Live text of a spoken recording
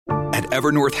At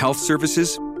Evernorth Health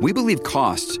Services, we believe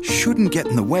costs shouldn't get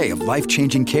in the way of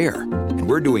life-changing care, and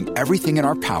we're doing everything in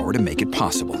our power to make it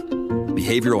possible.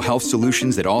 Behavioral health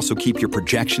solutions that also keep your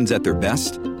projections at their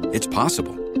best? It's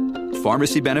possible.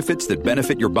 Pharmacy benefits that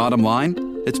benefit your bottom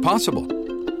line? It's possible.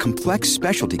 Complex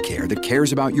specialty care that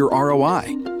cares about your ROI?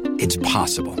 It's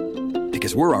possible.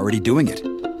 Because we're already doing it.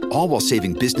 All while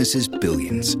saving businesses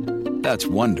billions. That's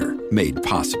Wonder made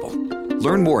possible.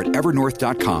 Learn more at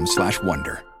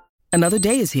evernorth.com/wonder. Another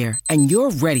day is here, and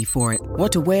you're ready for it.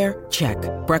 What to wear? Check.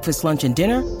 Breakfast, lunch, and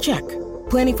dinner? Check.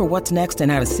 Planning for what's next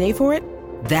and how to save for it?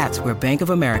 That's where Bank of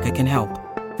America can help.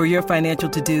 For your financial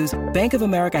to-dos, Bank of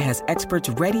America has experts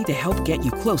ready to help get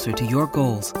you closer to your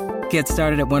goals. Get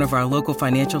started at one of our local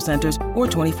financial centers or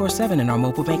 24/7 in our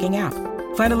mobile banking app.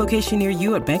 Find a location near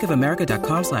you at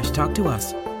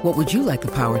bankofamerica.com/talktous. What would you like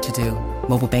the power to do?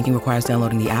 Mobile banking requires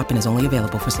downloading the app and is only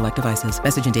available for select devices.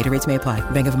 Message and data rates may apply.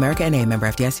 Bank of America N.A., member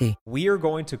FDIC. We are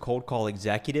going to cold call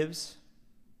executives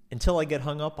until I get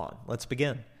hung up on. Let's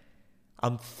begin.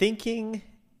 I'm thinking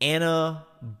Anna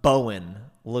Bowen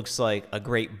looks like a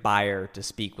great buyer to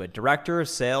speak with. Director of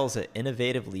Sales at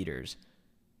Innovative Leaders.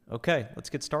 Okay, let's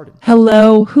get started.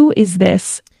 Hello, who is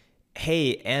this?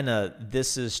 Hey, Anna,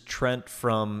 this is Trent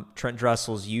from Trent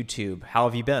Dressel's YouTube. How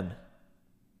have you been?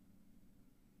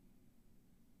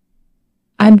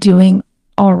 I'm doing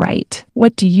all right.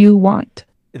 What do you want?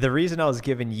 The reason I was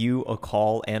giving you a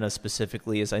call, Anna,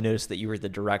 specifically, is I noticed that you were the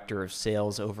Director of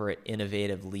Sales over at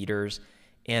Innovative Leaders,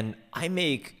 and I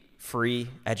make free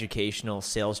educational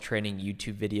sales training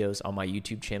YouTube videos on my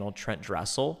YouTube channel, Trent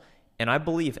Dressel, and I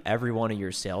believe every one of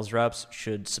your sales reps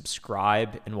should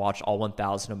subscribe and watch all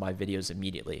 1,000 of my videos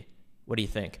immediately. What do you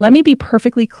think? Let me be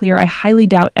perfectly clear. I highly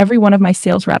doubt every one of my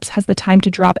sales reps has the time to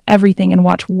drop everything and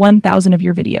watch 1,000 of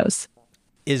your videos.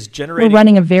 We're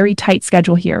running a very tight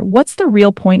schedule here. What's the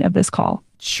real point of this call?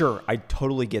 Sure, I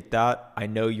totally get that. I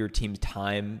know your team's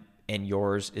time and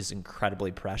yours is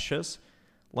incredibly precious.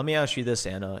 Let me ask you this,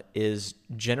 Anna. Is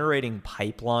generating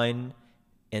pipeline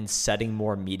and setting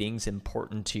more meetings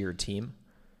important to your team?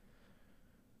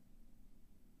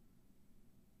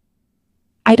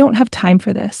 I don't have time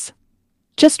for this.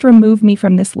 Just remove me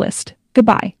from this list.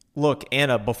 Goodbye. Look,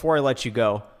 Anna, before I let you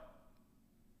go,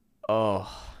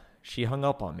 she hung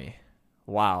up on me.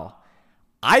 Wow.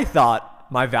 I thought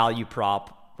my value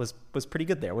prop was pretty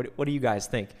good there. What do you guys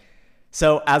think?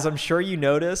 So as I'm sure you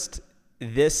noticed,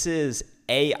 this is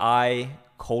AI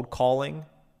cold calling.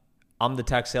 I'm the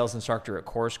tech sales instructor at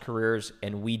Course Careers,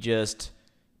 and we just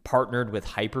partnered with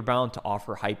Hyperbound to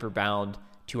offer Hyperbound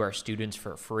to our students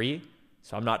for free.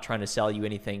 So I'm not trying to sell you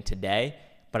anything today,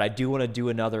 but I do want to do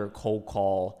another cold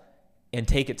call and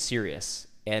take it serious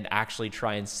and actually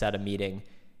try and set a meeting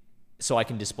so I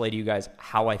can display to you guys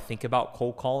how I think about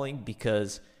cold calling,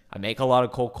 because I make a lot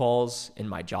of cold calls in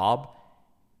my job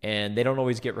and they don't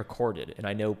always get recorded. And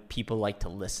I know people like to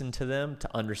listen to them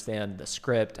to understand the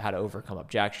script, how to overcome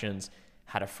objections,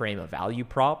 how to frame a value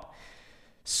prop.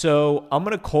 So I'm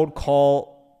going to cold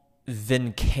call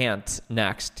Vincant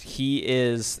next. He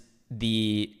is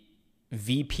the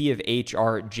VP of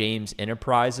HR at James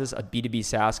Enterprises, a B2B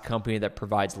SaaS company that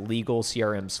provides legal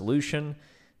CRM solution.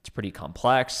 It's pretty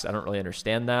complex. I don't really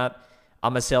understand that.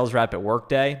 I'm a sales rep at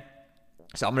Workday,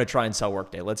 so I'm going to try and sell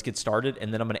Workday. Let's get started,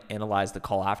 and then I'm going to analyze the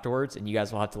call afterwards, and you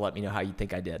guys will have to let me know how you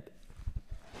think I did.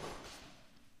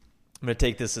 I'm going to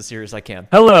take this as serious as I can.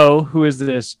 Hello, who is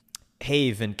this? Hey,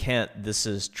 Vincant, this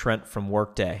is Trent from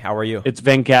Workday. How are you? It's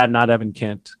Venkat, not Evan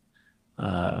Kent.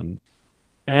 And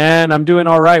I'm doing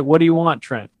all right. What do you want,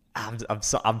 Trent?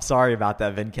 I'm sorry about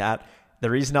that, Venkat. The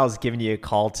reason I was giving you a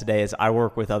call today is I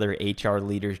work with other HR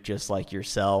leaders just like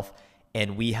yourself,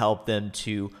 and we help them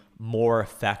to more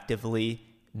effectively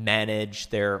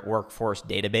manage their workforce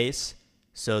database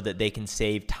so that they can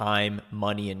save time,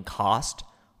 money, and cost.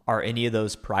 Are any of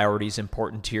those priorities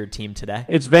important to your team today?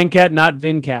 It's Venkat, not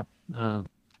VinCap.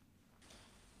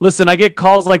 Listen, I get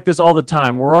calls like this all the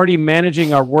time. We're already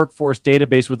managing our workforce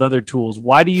database with other tools.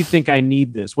 Why do you think I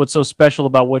need this? What's so special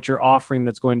about what you're offering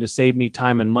that's going to save me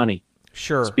time and money?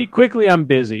 Sure. Speak quickly, I'm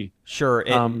busy. Sure.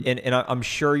 And I'm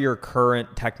sure your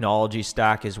current technology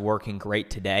stack is working great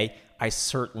today. I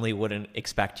certainly wouldn't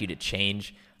expect you to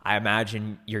change. I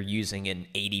imagine you're using an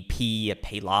ADP, a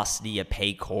Paylocity, a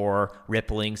Paycor,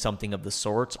 Rippling, something of the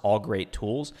sorts, all great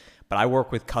tools. But I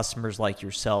work with customers like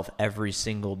yourself every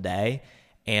single day.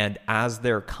 And as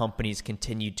their companies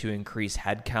continue to increase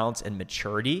headcounts and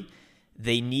maturity,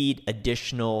 they need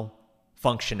additional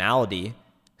functionality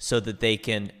so that they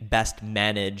can best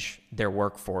manage their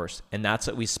workforce. And that's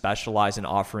what we specialize in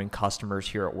offering customers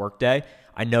here at Workday.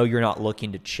 I know you're not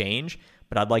looking to change,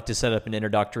 but I'd like to set up an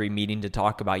introductory meeting to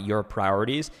talk about your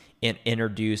priorities and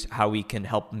introduce how we can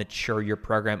help mature your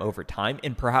program over time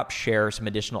and perhaps share some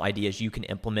additional ideas you can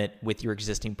implement with your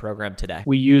existing program today.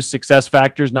 We use success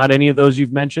factors, not any of those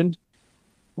you've mentioned.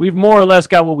 We've more or less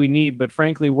got what we need, but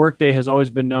frankly, Workday has always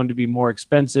been known to be more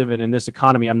expensive, and in this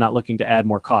economy, I'm not looking to add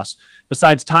more costs.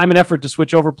 Besides time and effort to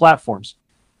switch over platforms.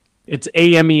 It's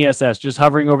AMESS. Just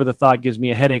hovering over the thought gives me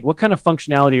a headache. What kind of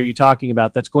functionality are you talking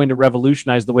about that's going to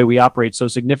revolutionize the way we operate so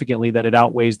significantly that it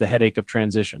outweighs the headache of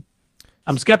transition?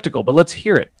 I'm skeptical, but let's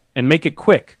hear it and make it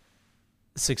quick.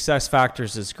 Success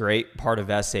Factors is great, part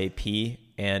of SAP,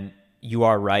 and you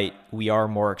are right. We are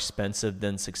more expensive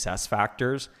than Success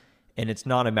Factors. And it's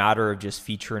not a matter of just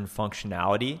feature and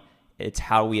functionality. It's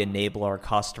how we enable our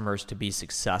customers to be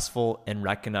successful and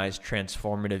recognize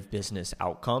transformative business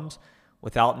outcomes.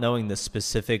 Without knowing the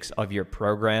specifics of your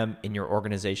program and your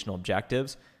organizational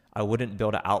objectives, I wouldn't be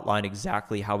able to outline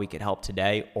exactly how we could help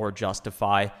today or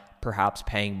justify perhaps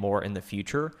paying more in the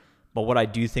future. But what I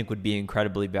do think would be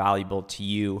incredibly valuable to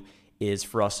you is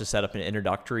for us to set up an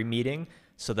introductory meeting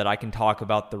so that I can talk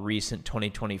about the recent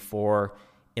 2024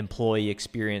 Employee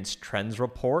Experience Trends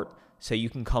Report, so you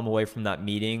can come away from that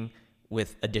meeting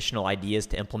with additional ideas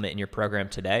to implement in your program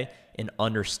today and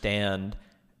understand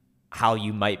how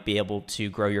you might be able to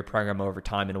grow your program over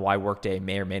time and why Workday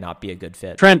may or may not be a good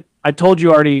fit. Trent, I told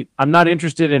you already, I'm not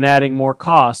interested in adding more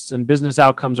costs, and business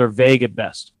outcomes are vague at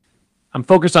best. I'm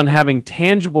focused on having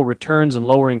tangible returns and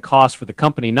lowering costs for the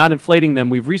company, not inflating them.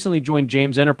 We've recently joined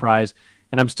James Enterprise,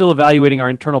 and I'm still evaluating our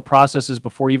internal processes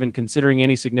before even considering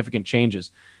any significant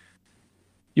changes.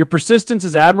 Your persistence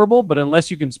is admirable, but unless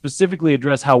you can specifically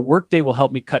address how Workday will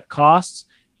help me cut costs,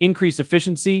 increase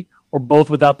efficiency, or both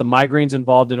without the migraines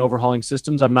involved in overhauling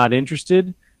systems, I'm not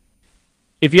interested.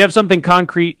 If you have something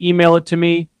concrete, email it to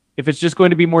me. If it's just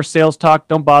going to be more sales talk,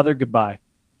 don't bother. Goodbye.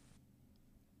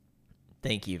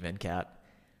 Thank you, Venkat.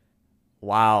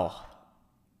 Wow.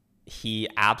 He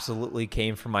absolutely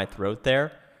came for my throat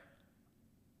there.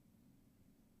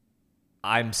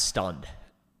 I'm stunned.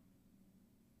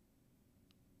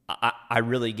 I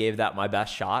really gave that my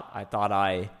best shot. I thought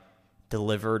I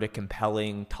delivered a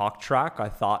compelling talk track. I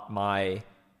thought my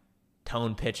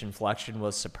tone, pitch, inflection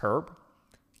was superb.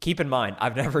 Keep in mind,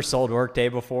 I've never sold Workday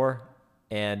before,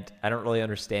 and I don't really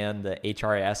understand the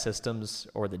HRIS systems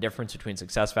or the difference between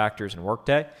SuccessFactors and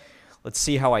Workday. Let's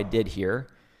see how I did here.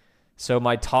 So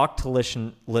my talk to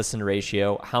listen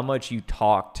ratio, how much you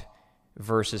talked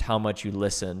versus how much you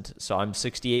listened. So I'm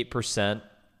 68%.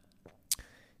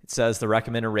 It says the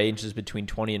recommended range is between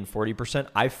 20 and 40%.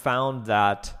 I found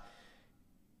that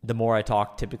the more I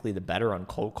talk, typically the better on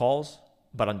cold calls.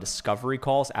 But on discovery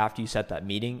calls, after you set that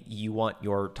meeting, you want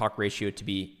your talk ratio to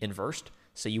be inversed.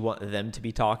 So you want them to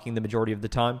be talking the majority of the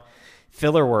time.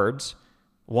 Filler words,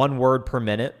 1 word per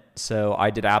minute. So I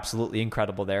did absolutely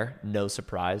incredible there. No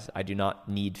surprise. I do not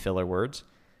need filler words.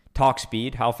 Talk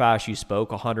speed, how fast you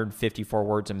spoke, 154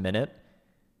 words a minute,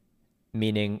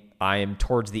 meaning I am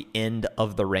towards the end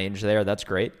of the range there. That's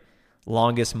great.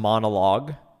 Longest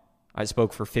monologue, I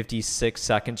spoke for 56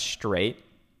 seconds straight.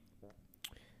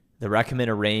 The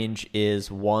recommended range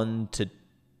is 1 to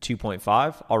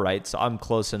 2.5. All right, so I'm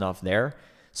close enough there.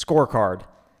 Scorecard,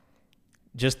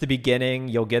 just the beginning,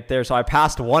 you'll get there. So I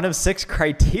passed 1 of 6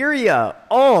 criteria.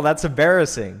 Oh, that's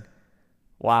embarrassing.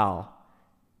 Wow.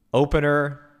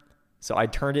 Opener, so I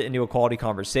turned it into a quality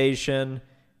conversation,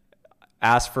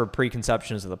 asked for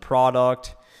preconceptions of the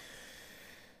product.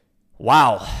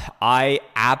 Wow, I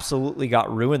absolutely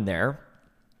got ruined there.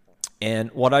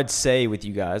 And what I'd say with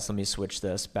you guys, let me switch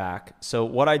this back. So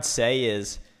what I'd say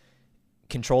is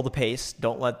control the pace.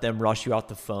 Don't let them rush you out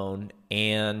the phone,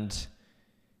 and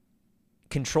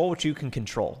control what you can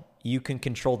control. You can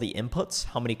control the inputs,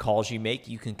 how many calls you make.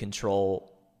 You can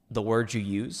control the words you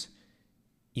use.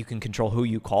 You can control who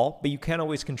you call, but you can't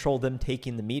always control them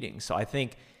taking the meeting. So I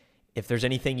think if there's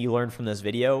anything you learned from this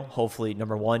video, hopefully,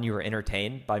 number 1, you were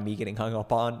entertained by me getting hung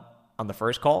up on the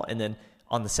first call. And then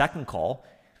on the second call,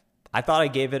 I thought I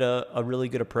gave it a really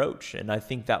good approach. And I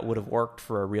think that would have worked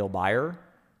for a real buyer.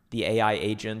 The AI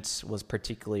agent was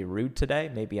particularly rude today.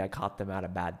 Maybe I caught them at a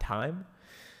bad time.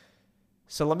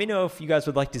 So let me know if you guys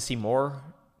would like to see more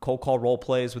cold call role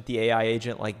plays with the AI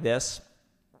agent like this.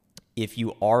 If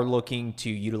you are looking to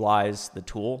utilize the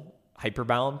tool,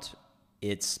 Hyperbound,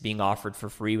 it's being offered for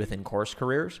free within Course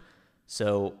Careers.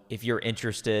 So if you're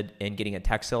interested in getting a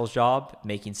tech sales job,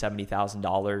 making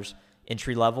 $70,000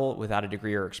 entry level without a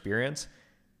degree or experience,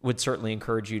 would certainly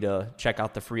encourage you to check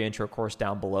out the free intro course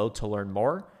down below to learn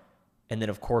more. And then,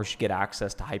 of course, you get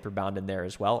access to Hyperbound in there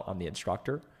as well. I'm the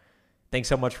instructor. Thanks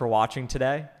so much for watching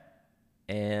today.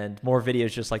 and more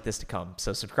videos just like this to come.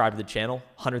 So subscribe to the channel.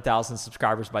 100,000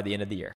 subscribers by the end of the year.